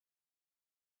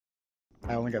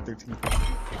I only got 13.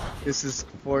 This is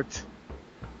Fort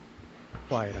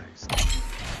QuietEyes.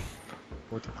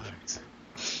 Fort Eyes.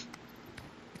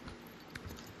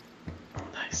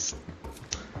 Nice.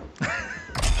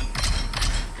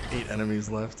 8 enemies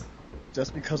left.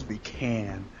 Just because we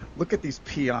can. Look at these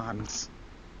peons.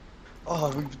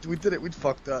 Oh, we did it. We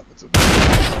fucked up. It's okay.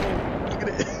 Oh, look at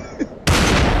it.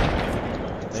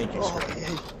 Thank you, Oh, sir.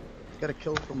 hey. Got a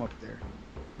kill from up there.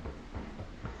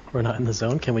 We're not in the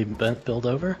zone. Can we build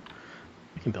over?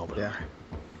 We can build over. Yeah.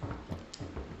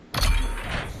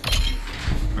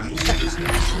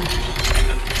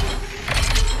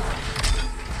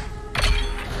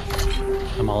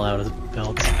 I'm all out of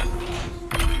builds.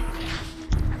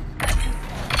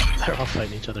 They're all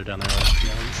fighting each other down there like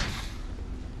peons.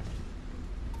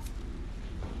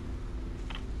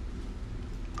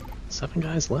 Seven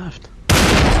guys left.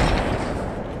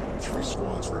 3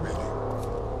 squads remaining.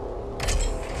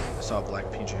 I saw a black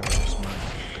PJ with this mark.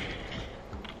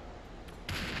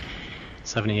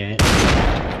 78.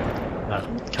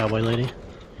 Cowboy lady.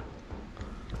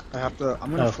 I have to.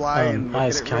 I'm gonna fly and look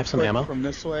Eyes, at it can I have some real quick ammo? from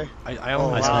this way. I Oh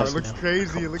only wow, nice, it looks yeah.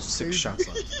 crazy. It looks 6 crazy. shots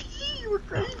left. You were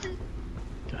crazy.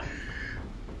 Okay.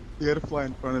 You gotta fly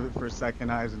in front of it for a second,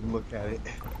 Eyes, and look at it.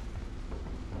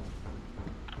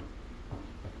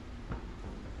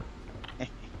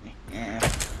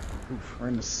 Oof, we're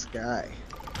in the sky.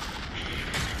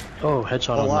 Oh,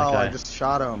 headshot Oh on wow, that guy. I just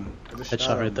shot him.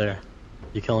 Headshot right there.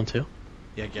 You kill him too?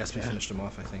 Yeah, Gatsby finished him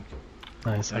off, I think.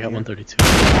 Nice, I got here. 132.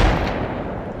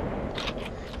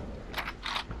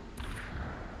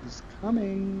 He's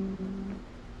coming.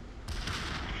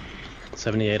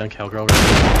 78 on Cowgirl. Got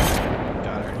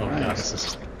her. Oh god, Nice.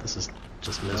 this is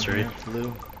just misery.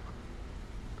 Blue.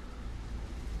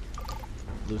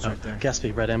 Blue's right there.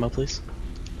 Gatsby, red ammo please.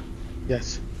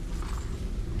 Yes.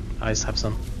 Eyes, have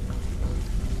some.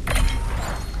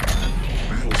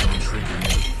 Battle zone shrinking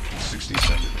in 60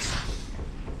 seconds.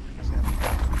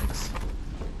 Thanks.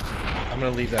 I'm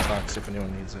gonna leave that box if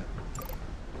anyone needs it.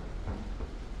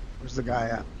 Where's the guy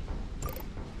at?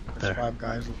 There's There. 5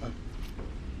 guys left.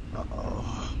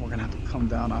 Uh-oh. We're gonna have to come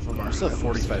down off of our Still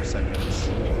 45 seconds.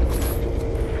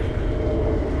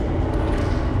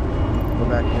 Go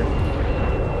back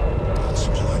here.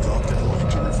 Supply drop deploying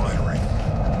to refinery.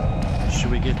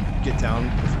 Should we get down?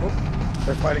 Oh,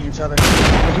 they're fighting each other.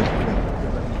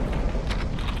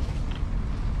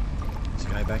 This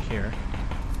guy back here.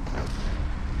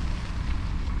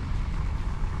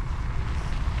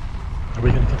 Are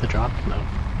we gonna get the drop? No.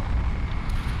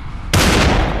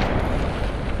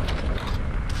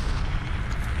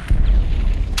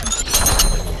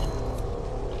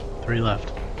 Three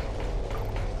left.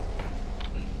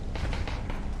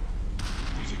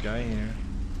 There's a guy here.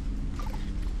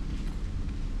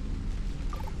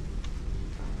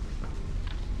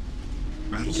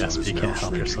 Battle zone Gatsby, is you now can't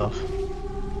help shrinking. yourself.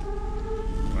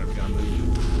 I've got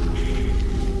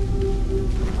him.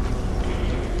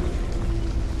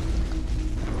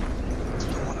 I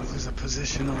don't want to lose a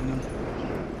position on them.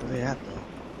 Where are they at though?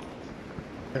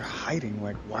 They're hiding.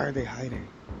 Like, why are they hiding?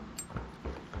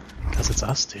 Because it's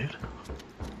us, dude.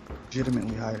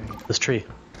 Legitimately hiding. This tree.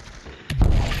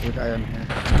 There's a guy in here.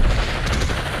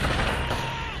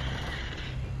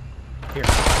 Here.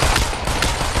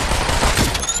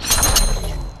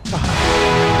 Oh,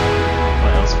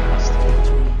 that was fast.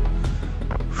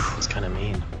 It's kind of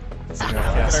mean. Look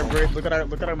at our bridge.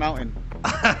 Look at our mountain.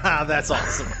 That's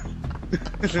awesome.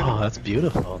 Oh, that's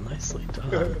beautiful. Nicely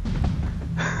done.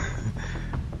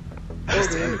 Nice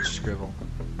damage scribble.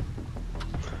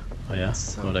 Oh yeah?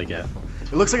 So What'd I get?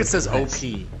 It looks like it says Nice.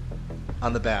 OP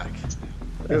on the back.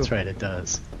 That's right, it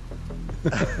does.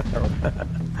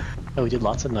 Oh, we did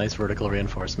lots of nice vertical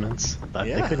reinforcements, but they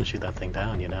Yeah. couldn't shoot that thing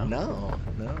down, you know? No.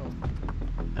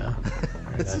 Yeah.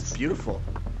 This is beautiful.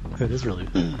 It is really,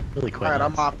 really quite Alright,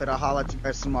 I'm nice. off it. I'll holler at you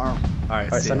guys tomorrow. Alright,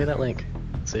 Alright, see send ya. me that link.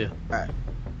 See ya. Alright.